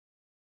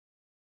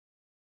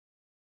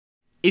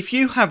If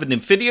you have an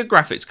NVIDIA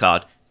graphics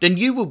card, then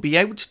you will be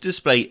able to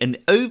display an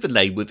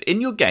overlay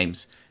within your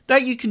games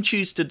that you can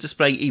choose to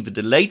display either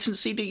the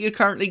latency that you're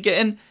currently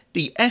getting,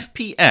 the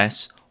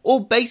FPS,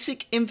 or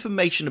basic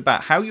information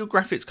about how your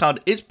graphics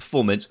card is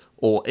performing,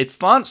 or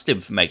advanced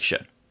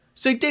information.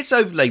 So this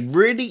overlay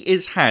really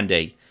is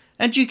handy,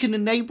 and you can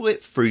enable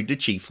it through the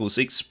GeForce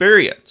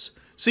Experience.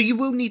 So you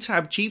will need to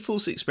have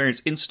GeForce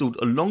Experience installed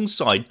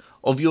alongside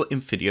of your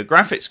NVIDIA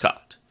graphics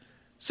card.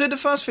 So the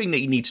first thing that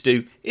you need to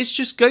do is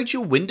just go to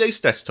your Windows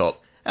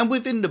desktop, and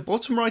within the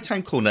bottom right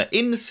hand corner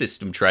in the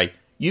system tray,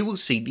 you will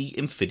see the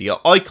NVIDIA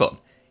icon.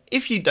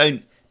 If you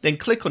don't, then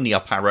click on the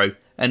up arrow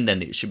and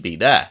then it should be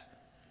there.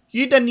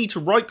 You then need to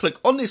right click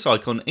on this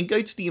icon and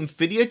go to the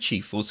NVIDIA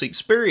GeForce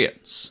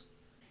Experience.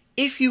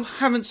 If you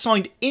haven't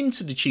signed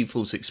into the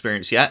GeForce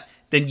Experience yet,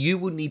 then you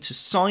will need to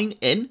sign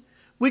in,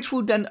 which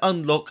will then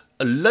unlock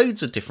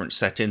loads of different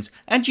settings,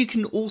 and you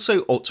can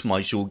also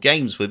optimize your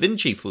games within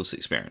GeForce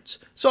Experience.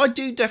 So I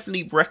do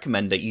definitely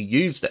recommend that you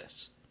use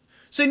this.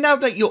 So now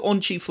that you're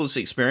on GeForce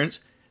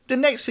Experience, the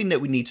next thing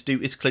that we need to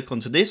do is click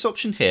onto this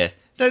option here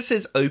that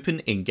says Open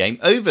In-Game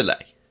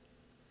Overlay.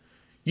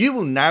 You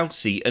will now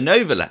see an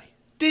overlay.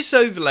 This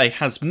overlay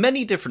has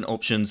many different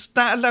options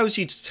that allows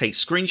you to take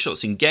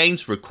screenshots in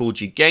games,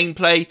 record your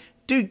gameplay,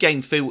 do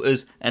game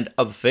filters and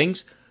other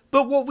things,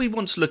 but what we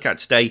want to look at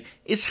today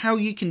is how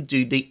you can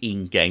do the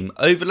in-game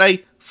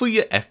overlay for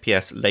your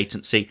FPS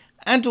latency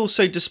and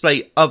also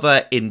display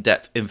other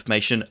in-depth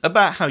information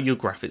about how your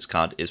graphics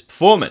card is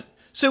performing.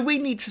 So we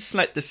need to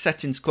select the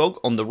settings cog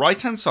on the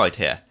right hand side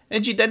here,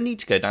 and you then need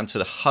to go down to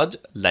the HUD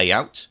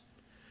layout.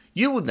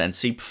 You will then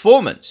see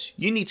performance.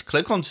 You need to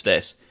click onto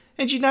this,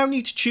 and you now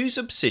need to choose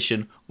a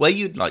position where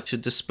you'd like to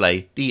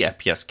display the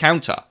FPS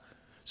counter.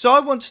 So I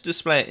want to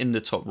display it in the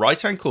top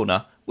right hand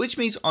corner, which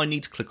means I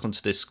need to click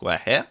onto this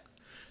square here.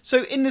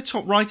 So in the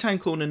top right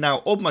hand corner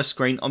now on my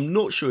screen, I'm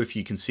not sure if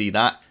you can see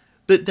that,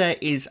 but there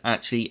is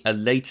actually a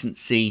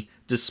latency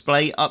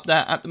display up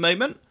there at the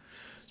moment.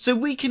 So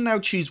we can now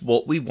choose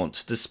what we want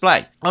to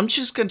display. I'm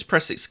just going to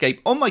press escape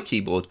on my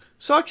keyboard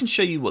so I can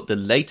show you what the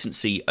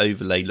latency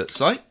overlay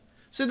looks like.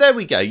 So there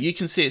we go, you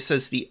can see it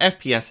says the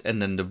FPS and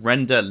then the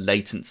render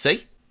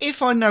latency.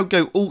 If I now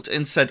go Alt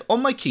and Z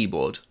on my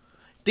keyboard,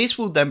 this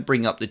will then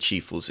bring up the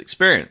GeForce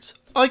Experience.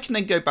 I can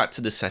then go back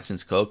to the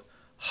settings cog,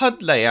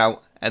 HUD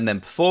layout and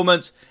then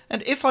performance,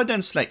 and if I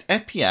then select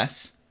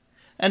FPS,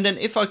 and then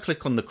if I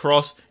click on the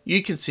cross,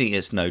 you can see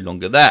it's no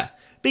longer there,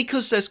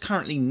 because there's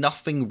currently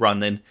nothing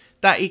running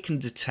that it can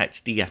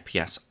detect the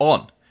FPS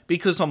on,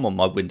 because I'm on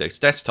my Windows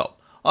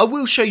desktop. I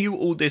will show you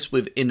all this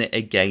within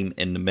a game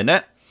in a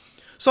minute.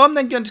 So I'm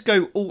then going to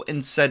go Alt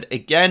and Z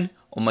again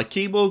on my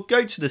keyboard,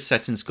 go to the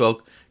settings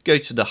cog, go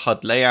to the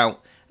HUD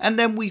layout, and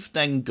then we've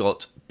then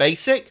got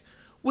basic,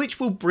 which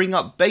will bring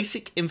up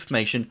basic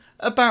information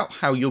about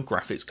how your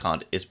graphics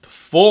card is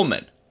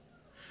performing.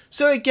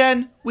 So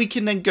again, we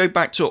can then go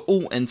back to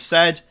Alt and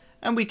Z,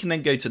 and we can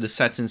then go to the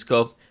settings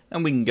cog,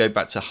 and we can go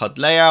back to HUD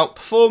layout,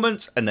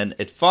 performance, and then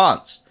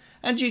advanced.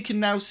 And you can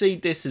now see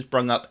this has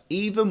brought up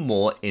even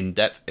more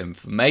in-depth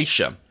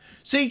information.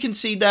 So you can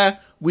see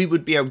there, we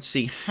would be able to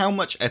see how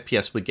much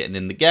FPS we're getting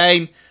in the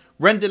game,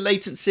 render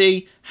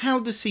latency, how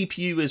the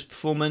CPU is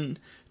performing,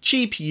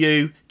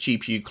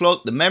 GPU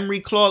clock, the memory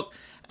clock,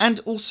 and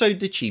also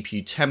the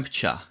GPU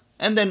temperature.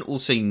 And then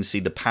also you can see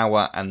the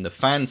power and the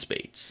fan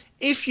speeds.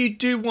 If you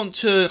do want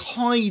to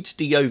hide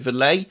the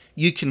overlay,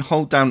 you can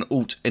hold down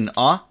Alt and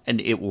R and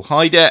it will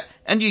hide it.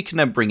 And you can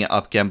then bring it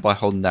up again by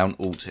holding down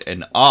Alt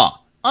and R.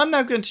 I'm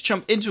now going to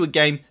jump into a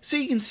game so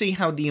you can see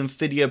how the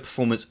NVIDIA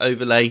Performance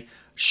overlay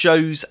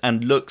shows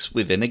and looks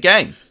within a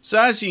game.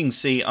 So as you can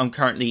see, I'm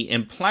currently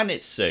in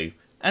Planet Zoo.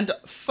 And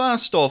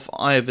first off,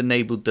 I have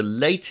enabled the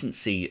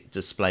latency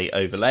display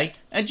overlay,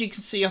 and you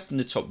can see up in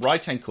the top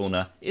right hand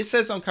corner, it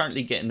says I'm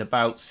currently getting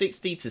about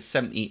 60 to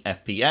 70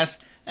 FPS,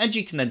 and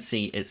you can then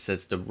see it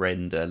says the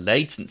render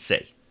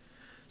latency.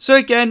 So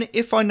again,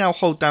 if I now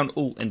hold down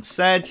Alt and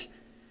Z,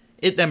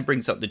 it then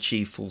brings up the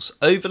GeForce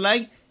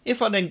overlay.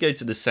 If I then go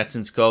to the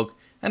settings cog,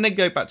 and then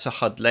go back to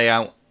HUD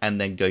layout,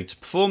 and then go to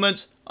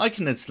performance, I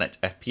can then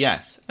select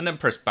FPS, and then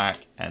press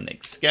back and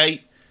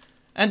escape.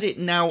 And it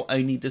now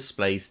only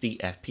displays the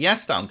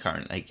FPS that I'm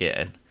currently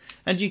getting.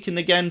 And you can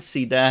again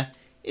see there,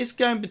 it's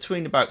going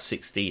between about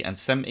 60 and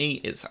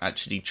 70. It's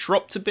actually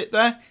dropped a bit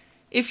there.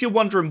 If you're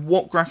wondering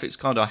what graphics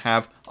card I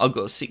have, I've got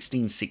a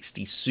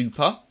 1660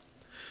 Super.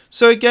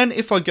 So again,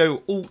 if I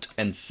go Alt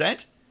and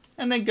Z,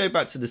 and then go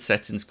back to the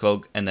settings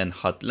cog, and then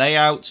HUD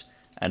layout,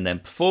 and then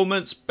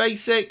performance,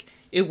 basic,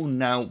 it will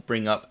now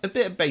bring up a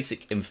bit of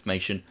basic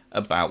information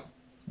about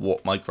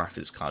what my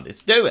graphics card is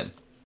doing.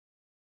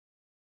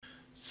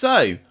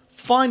 So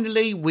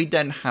finally, we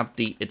then have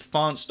the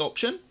advanced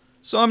option.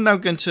 So I'm now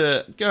going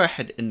to go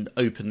ahead and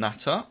open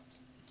that up.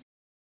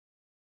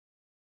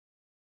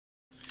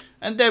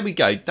 And there we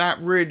go. That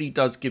really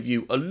does give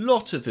you a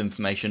lot of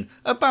information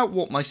about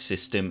what my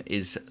system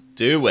is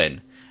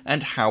doing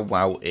and how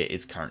well it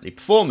is currently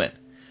performing.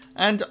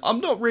 And I'm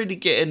not really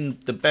getting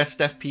the best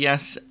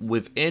FPS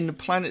within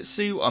Planet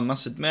Zoo, I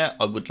must admit.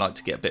 I would like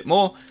to get a bit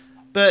more.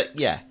 But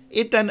yeah,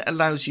 it then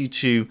allows you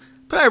to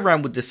play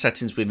around with the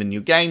settings within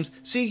your games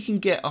so you can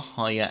get a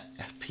higher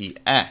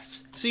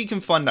FPS, so you can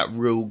find that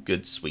real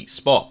good sweet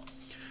spot.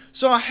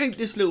 So I hope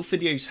this little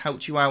video has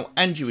helped you out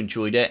and you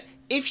enjoyed it.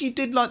 If you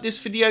did like this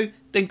video,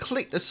 then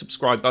click the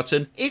subscribe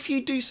button. If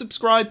you do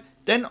subscribe,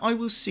 then I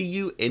will see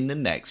you in the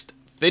next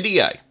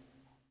video.